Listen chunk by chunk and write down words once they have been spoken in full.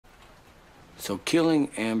So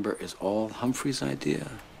killing Amber is all Humphrey's idea?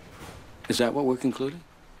 Is that what we're concluding?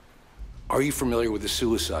 Are you familiar with the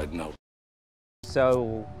suicide note?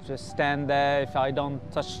 So just stand there if I don't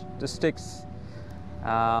touch the sticks.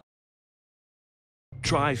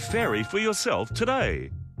 Try Fairy for yourself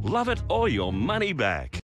today. Love it or your money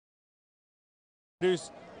back.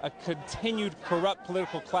 There's a continued corrupt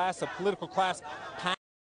political class, a political class.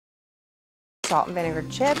 Salt and vinegar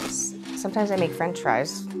chips. Sometimes I make French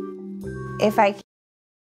fries. If I...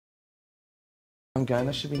 I'm going,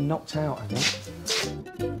 I should be knocked out, I think.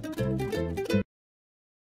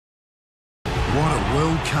 What a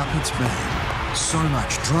World Cup it's been. So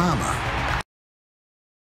much drama.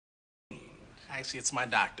 Actually, it's my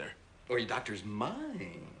doctor. Or your doctor's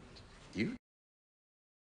mind. You?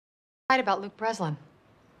 Right about Luke Breslin.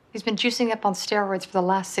 He's been juicing up on steroids for the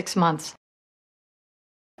last 6 months.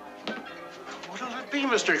 What'll it be,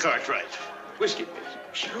 Mr. Cartwright? Whiskey, please.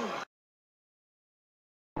 Sure.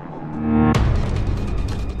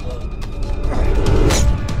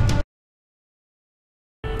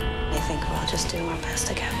 I think we'll just do our best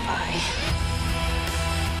to get by.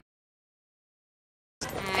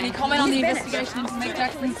 Any comment on the investigation into Meg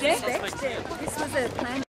Jackson's death? This was a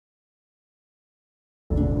plan.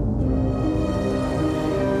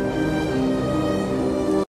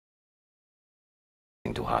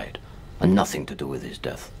 To hide, and nothing to do with his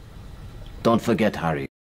death. Don't forget, Harry.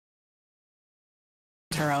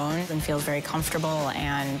 Her own and feels very comfortable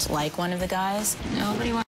and like one of the guys.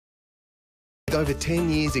 Nobody wants. With over 10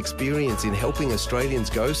 years' experience in helping Australians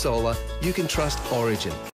go solar, you can trust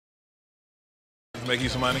Origin. Make you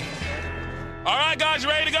some money. All right, guys, you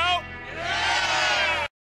ready to go? Yeah!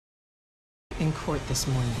 In court this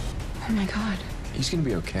morning. Oh my God. He's gonna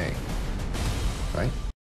be okay, right?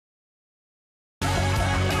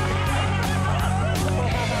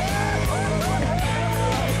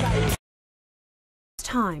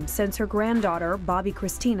 Time since her granddaughter, Bobby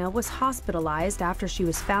Christina, was hospitalized after she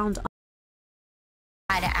was found out.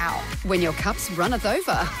 When your cups runneth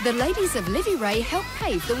over, the ladies of Livy Ray help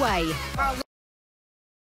pave the way.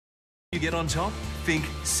 You get on top? Think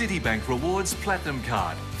Citibank Rewards Platinum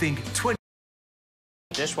Card. Think 20...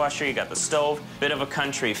 Dishwasher, you got the stove, bit of a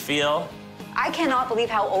country feel. I cannot believe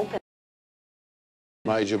how open.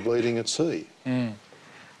 Major bleeding at sea.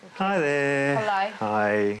 Hi there. Hello.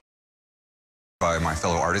 Hi. By my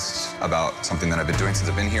fellow artists about something that I've been doing since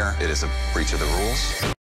I've been here. It is a breach of the rules.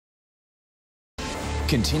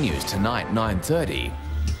 Continues tonight, 9:30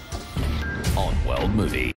 on World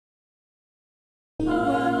Movie.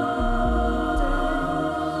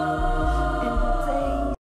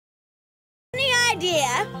 Any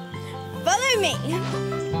idea? Follow me.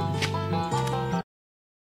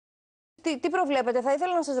 Τι προβλέπετε, θα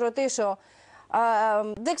ήθελα να σας ρωτήσω.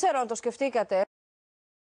 Δεν ξέρω αν το σκεφτήκατε.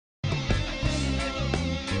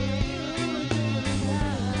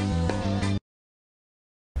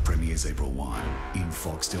 Premieres April 1 in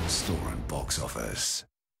Foxtel store and box office.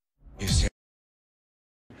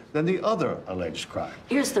 Then the other alleged crime.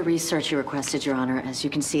 Here's the research you requested, Your Honor. As you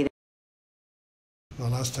can see... The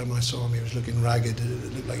last time I saw him, he was looking ragged.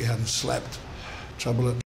 It looked like he hadn't slept. Trouble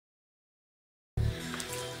at...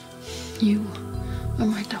 You are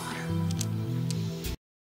my daughter.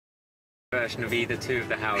 Version of either two of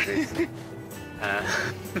the houses.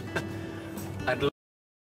 I'd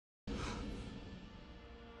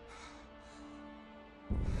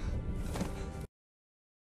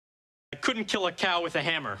couldn't kill a cow with a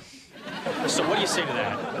hammer. So what do you say to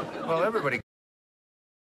that? Well, everybody...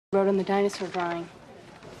 Wrote on the dinosaur drawing.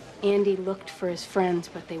 Andy looked for his friends,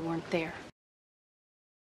 but they weren't there.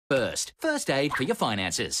 First aid for your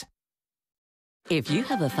finances. If you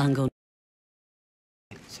have a fungal...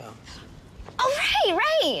 So... Oh,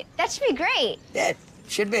 right. That should be great. That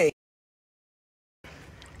should be.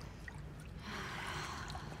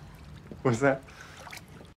 What's that?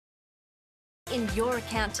 In your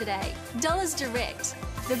account today. Dollars Direct,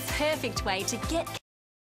 the perfect way to get...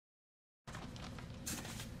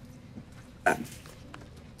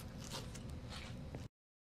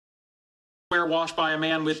 Washed by a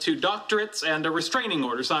man with 2 doctorates and a restraining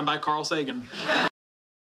order signed by Carl Sagan.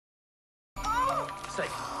 Say,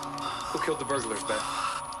 who killed the burglars, Beth?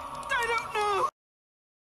 I don't know.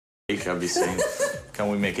 Hey, shall be saying, can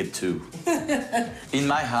we make it 2? In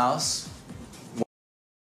my house.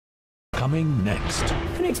 Coming next.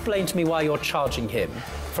 Can you explain to me why you're charging him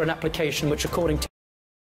for an application which, according to...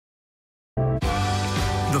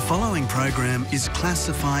 The following program is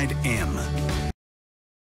classified M.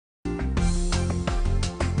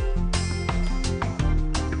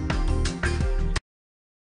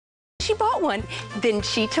 She bought one. Then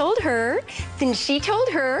she told her, and she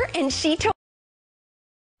told...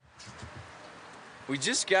 We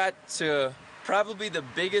just got to probably the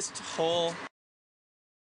biggest hole.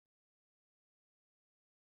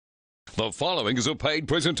 The following is a paid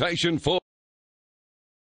presentation for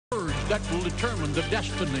that will determine the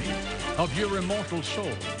destiny of your immortal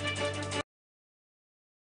soul.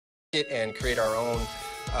 And create our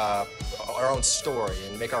own story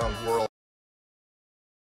and make our own world.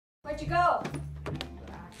 Where'd you go?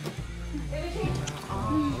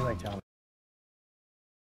 You like telling.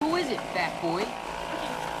 Who is it, fat boy?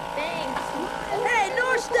 Thanks. Hey,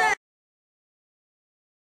 no step!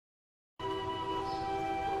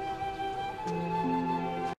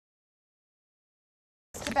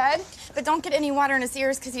 To bed, but don't get any water in his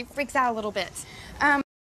ears because he freaks out a little bit.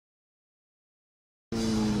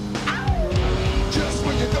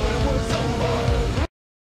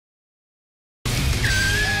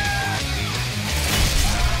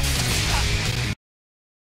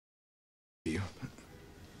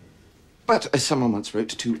 But as someone once wrote,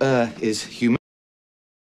 to err is human.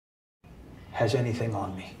 Has anything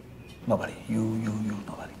on me? Nobody. You,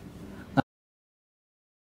 nobody.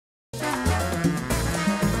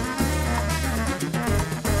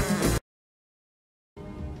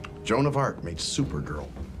 Joan of Arc made Supergirl.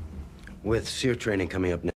 With SEER training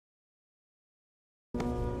coming up next.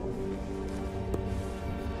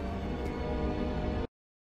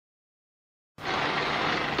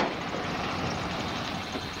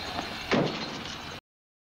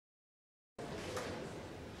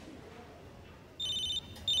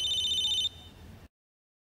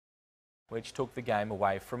 Which took the game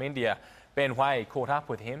away from India. Ben Way caught up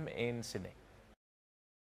with him in Sydney.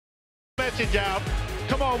 Message out.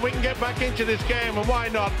 Come on, we can get back into this game, and why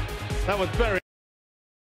not? That was very...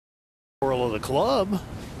 Of the club.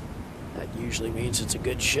 That usually means it's a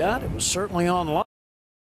good shot. It was certainly on line.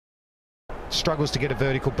 Struggles to get a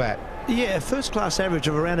vertical bat. Yeah, first class average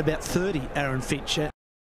of around about 30, Aaron Finch.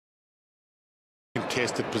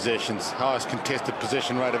 Contested possessions. Highest contested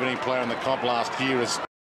possession rate of any player in the comp last year is...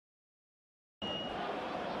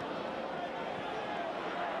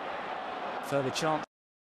 Further chance.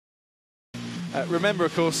 Remember,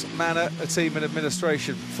 of course, Manor, a team in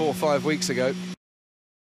administration 4 or 5 weeks ago.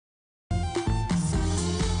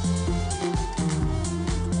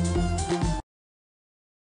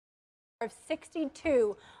 Of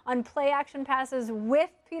 62 on play action passes with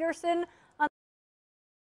Peterson.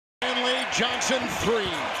 Stanley Johnson 3.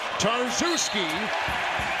 Tarczewski.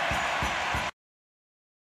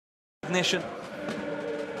 Ignition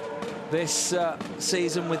this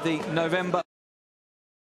season with the November.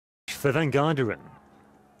 For Van Garderen.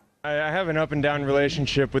 I have an up and down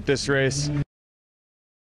relationship with this race.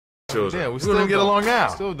 Yeah, we still don't get along now.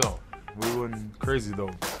 Still don't. We weren't crazy though.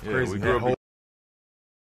 Yeah, crazy. We grew up.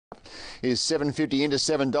 Is $7.50 into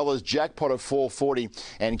 $7, jackpot of $4.40,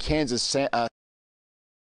 and Kansas.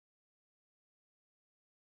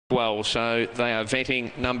 Well, so they are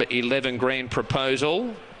vetting number 11 grand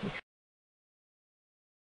proposal.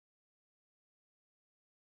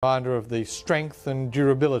 Reminder of the strength and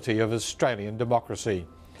durability of Australian democracy.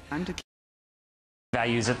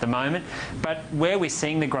 Values at the moment, but where we're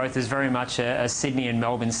seeing the growth is very much a Sydney and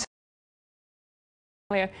Melbourne.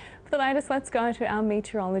 For the latest, let's go to our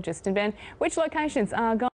meteorologist. And Ben, which locations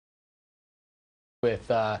are going?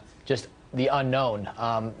 With just the unknown,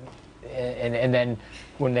 and then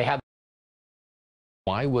when they have.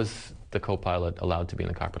 Why was the co-pilot allowed to be in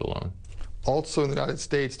the cockpit alone? Also in the United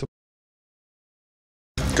States.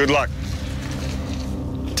 Good luck.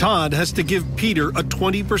 Todd has to give Peter a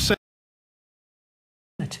 20%.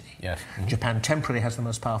 Yes. Japan temporarily has the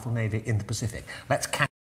most powerful navy in the Pacific. Let's catch.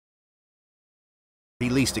 He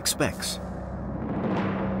least expects.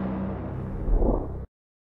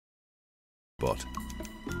 But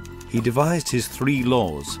he devised his 3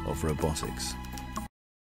 laws of robotics.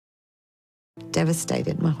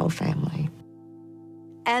 Devastated my whole family.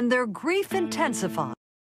 And their grief intensified.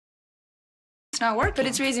 It's not working, but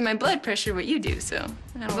it's raising my blood pressure, what you do, so.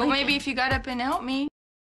 Well, maybe if you got up and helped me.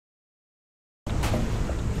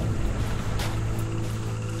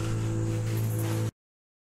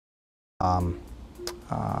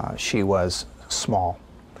 She was small.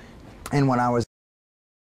 And when I was...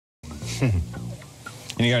 And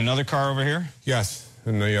you got another car over here? Yes,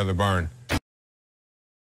 in the other barn.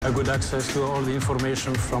 A good access to all the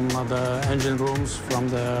information from the engine rooms, from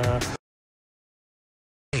the...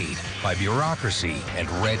 By bureaucracy and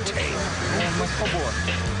red tape.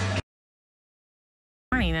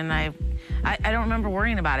 And I don't remember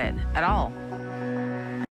worrying about it at all.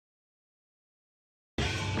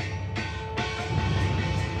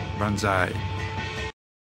 Banzai.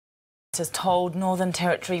 has told Northern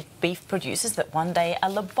Territory beef producers that one day a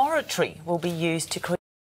laboratory will be used to create.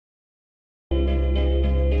 In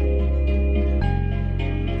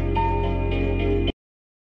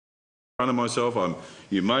front of myself,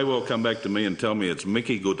 you may well come back to me and tell me it's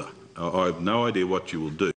Mickey Gooder. I have no idea what you will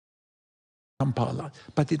do. Kampala,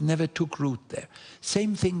 but it never took root there.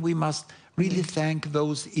 Same thing, we must really thank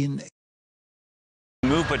those in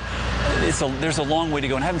move, but there's a long way to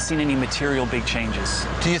go, and I haven't seen any material big changes.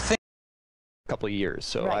 Do you think? Couple of years,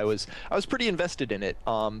 so right. I was pretty invested in it.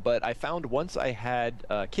 But I found once I had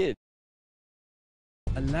kids.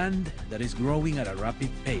 A land that is growing at a rapid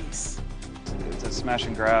pace. It's a smash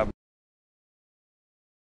and grab.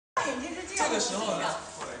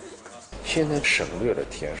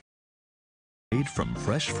 Made from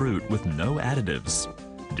fresh fruit with no additives.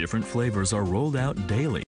 Different flavors are rolled out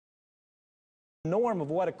daily. Norm of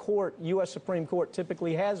what a court, U.S. Supreme Court,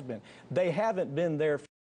 typically has been. They haven't been there.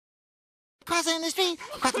 Crossing the street?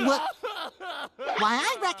 What? Why,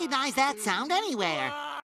 I recognize that sound anywhere.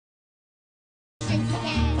 I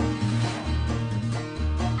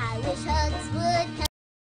wish hugs would come.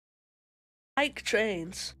 Like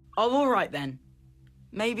trains. Oh, all right then.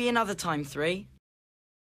 Maybe another time, 3.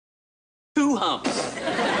 2 humps.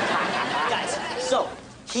 Guys, so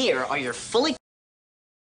here are your fully.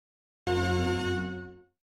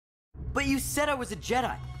 But you said I was a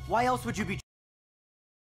Jedi. Why else would you be?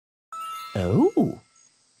 Oh.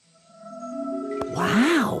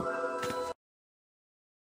 Wow.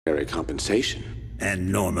 Compensation.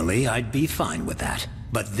 And normally I'd be fine with that.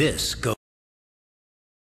 But this goes.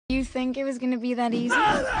 You think it was gonna be that easy?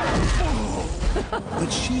 But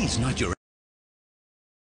she's not your.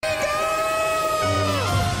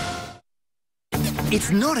 It's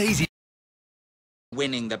not easy.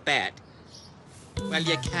 Winning the bet. Well,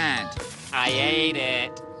 you can't. I ate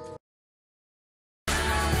it.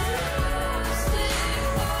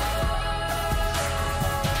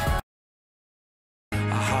 A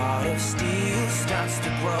heart of steel starts to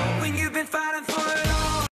grow when you've been fighting for it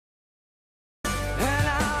all. And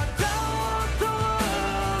I don't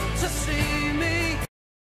want to see me.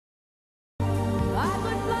 I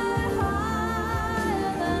would fly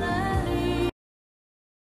higher than any.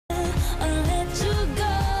 I'll let you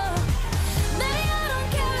go. Maybe I don't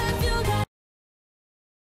care if you got.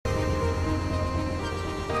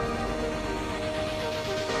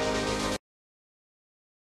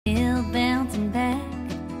 Still bouncing back.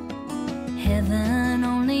 Heaven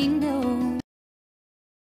only knows.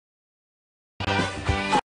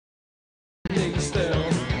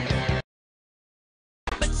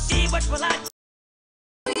 But see, what will I do?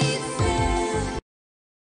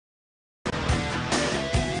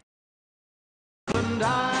 And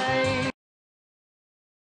I.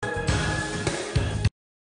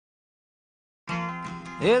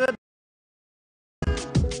 Yeah,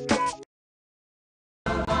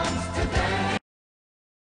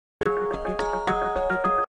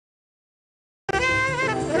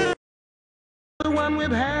 The one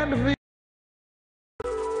we've had to be.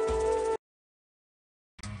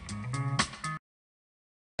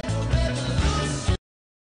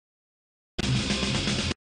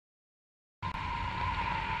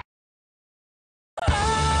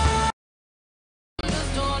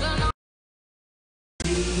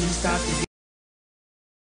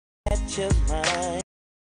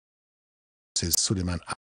 Says Suleiman.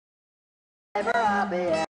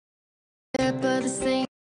 But sing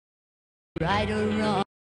right or wrong.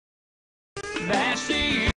 That's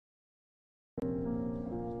the.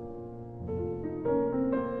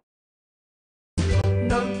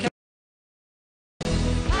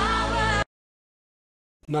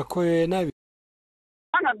 na koje je najviše?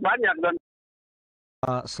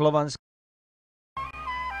 Slovanski.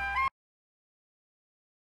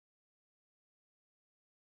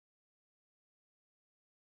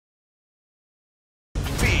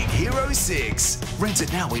 Big Hero 6. Rent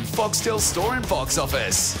it now in Foxtel store and box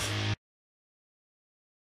office.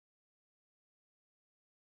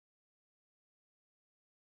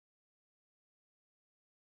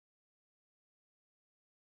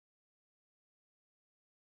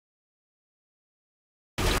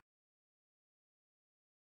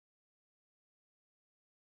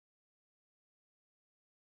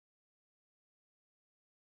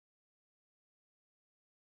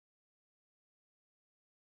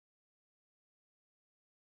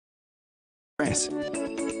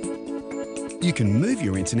 You can move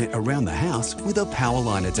your internet around the house with a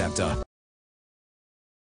Powerline adapter.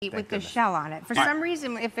 With the shell on it. For some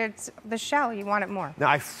reason, if it's the shell, you want it more. Now,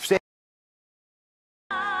 I've said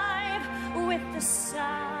With the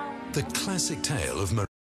sound. The classic tale of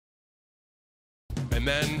And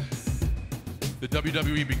then the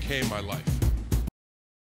WWE became my life.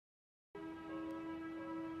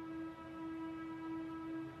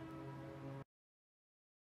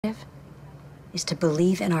 Is to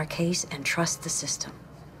believe in our case and trust the system.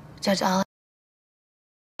 Judge Oliver.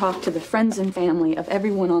 Talk to the friends and family of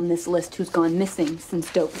everyone on this list who's gone missing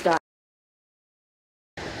since Dope's died.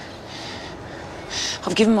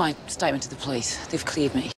 I've given my statement to the police. They've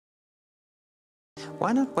cleared me.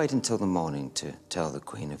 Why not wait until the morning to tell the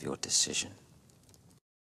Queen of your decision?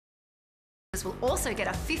 Will also get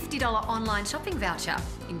a $50 online shopping voucher.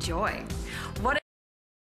 Enjoy. What? I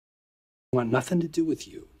want nothing to do with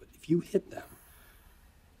you, but if you hit them,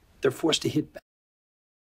 they're forced to hit back.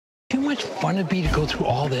 Too much fun it'd be to go through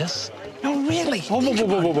all this? No, really.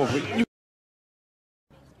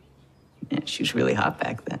 Yeah, she was really hot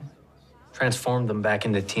back then. Transformed them back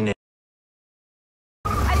into teenagers.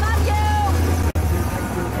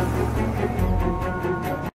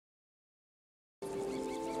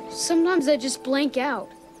 Sometimes I just blank out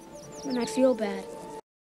when I feel bad.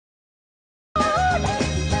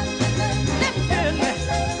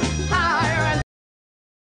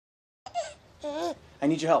 I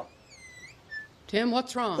need your help. Tim,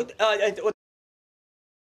 what's wrong?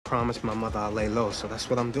 Promised my mother I'll lay low, so that's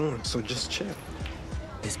what I'm doing. So just chill.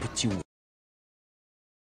 This puts you.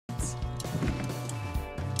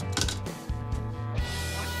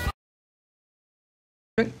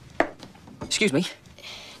 Excuse me.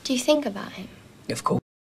 Do you think about him? Of course.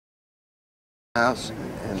 House,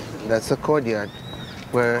 and that's a courtyard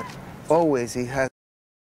where always he has.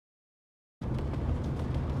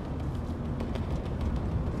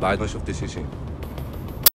 Leidlich of decision.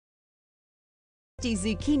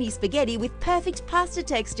 Zucchini spaghetti with perfect pasta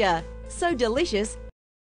texture. So delicious.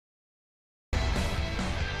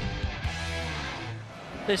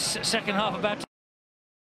 This second half about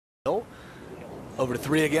to... Over to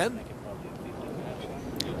 3 again.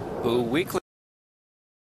 Who weekly.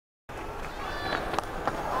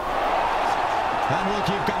 And we'll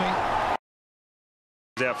keep coming.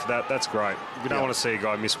 Out for that, that's great. We don't want to see a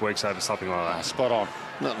guy miss weeks over something like that. Spot on.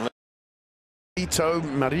 Ito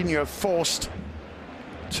Mourinho forced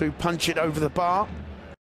to punch it over the bar.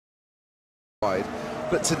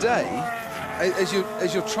 But today, as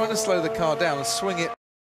you're trying to slow the car down and swing it.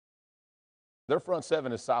 Their front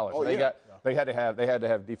seven is solid. Oh, so they had to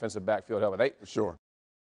have defensive backfield help. For sure.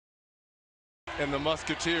 And the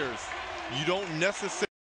Musketeers, you don't necessarily.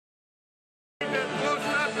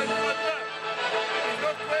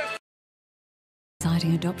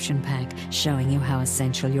 Exciting adoption pack showing you how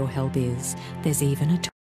essential your help is. There's even a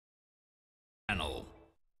channel.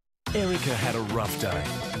 Erica had a rough day.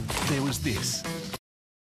 There was this.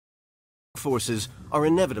 Forces are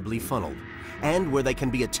inevitably funneled, and where they can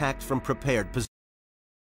be attacked from prepared positions.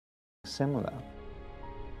 Similar.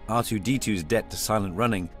 R2-D2's debt to silent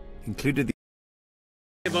running included the...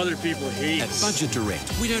 If other people hate. At Budget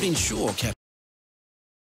Direct, we don't insure cap.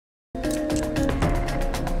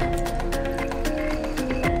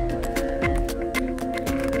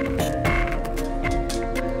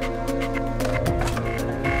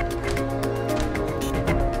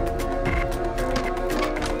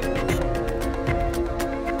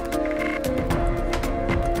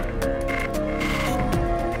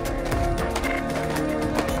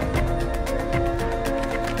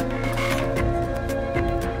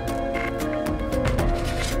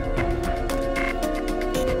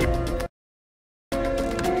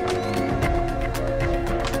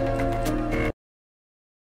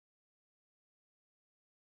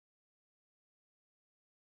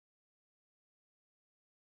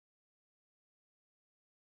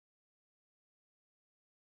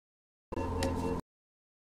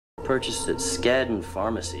 Purchased at Skadden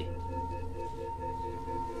Pharmacy.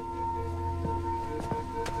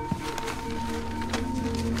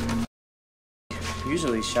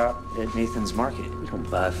 Usually shop at Nathan's Market. We don't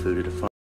buy food at a farm.